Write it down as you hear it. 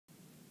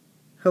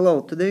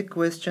Hello, today's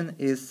question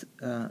is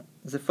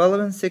the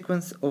following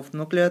sequence of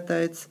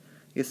nucleotides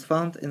is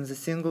found in the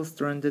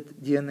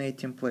single-stranded DNA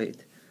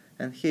template.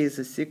 And here is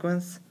the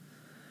sequence.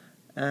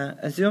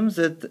 Assume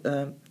that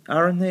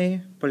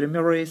RNA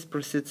polymerase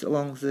proceeds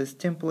along this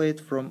template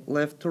from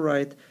left to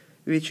right,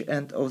 which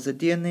end of the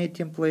DNA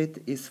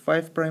template is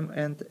 5'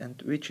 end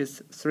and which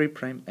is 3'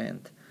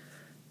 end.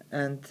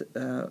 And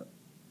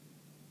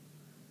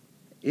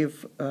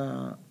if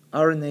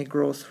RNA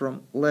grows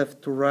from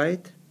left to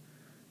right,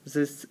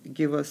 this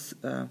gives us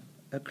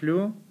a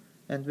clue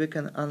and we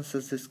can answer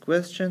this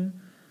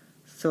question.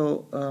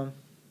 So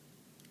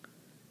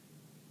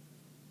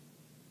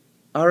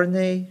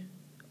RNA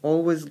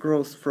always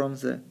grows from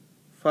the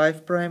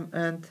 5'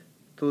 end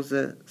to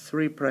the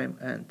 3'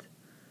 end.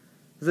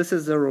 This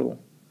is the rule.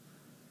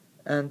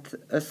 And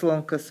as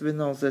long as we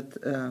know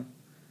that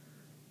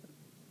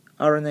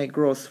RNA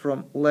grows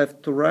from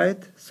left to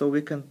right, so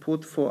we can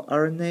put for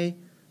RNA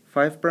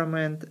 5'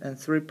 end and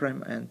 3'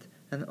 end.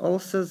 And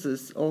also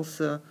this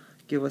also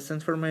gives us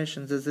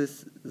information that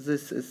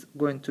this is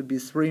going to be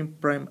 3'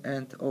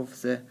 end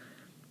of the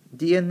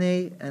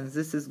DNA, and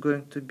this is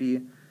going to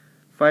be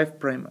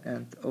 5'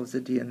 end of the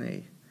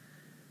DNA.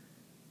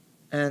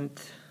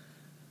 And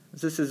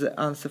this is the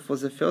answer for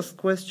the first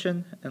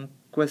question. And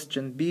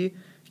question B,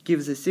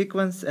 give the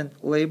sequence and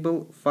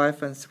label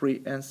 5 and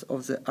 3 ends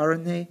of the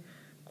RNA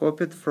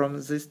copied from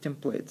this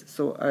template.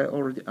 So I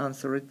already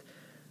answered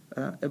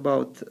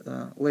about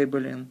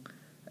labeling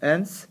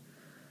ends.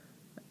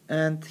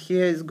 And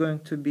here is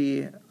going to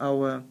be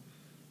our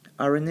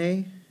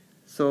RNA.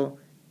 So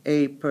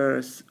A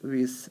pairs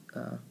with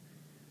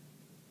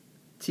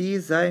T,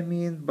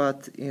 thymine,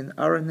 but in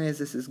RNA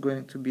this is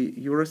going to be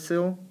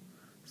uracil.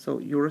 So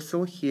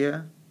uracil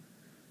here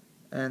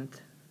and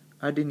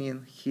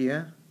adenine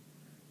here.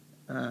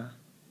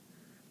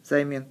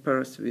 Thymine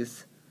pairs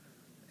with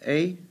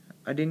A,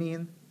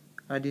 adenine,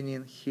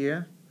 adenine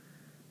here,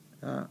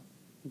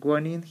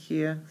 guanine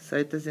here,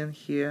 cytosine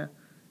here,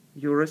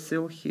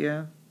 uracil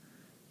here,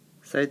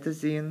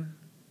 cytosine,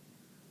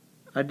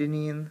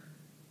 adenine,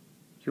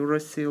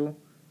 uracil,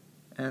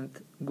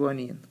 and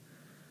guanine.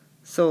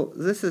 So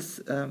this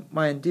is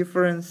my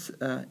difference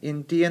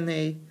in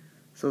DNA.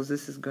 So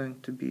this is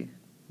going to be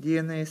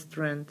DNA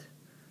strand,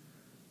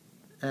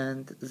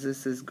 and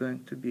this is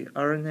going to be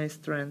RNA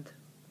strand.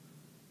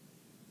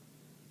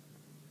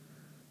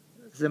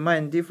 The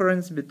main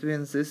difference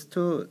between these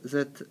two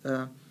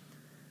that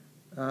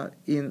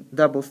in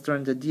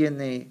double-stranded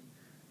DNA,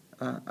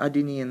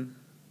 adenine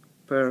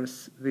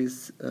pairs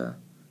with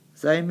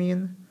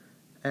thymine,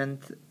 and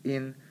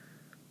in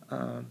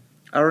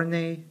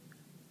RNA,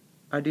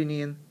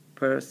 adenine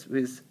pairs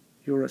with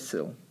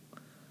uracil.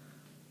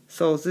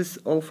 So this is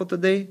all for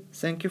today.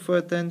 Thank you for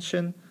your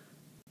attention.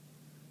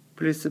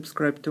 Please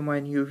subscribe to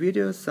my new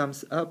video,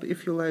 thumbs up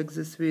if you like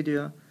this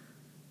video,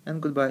 and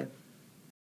goodbye.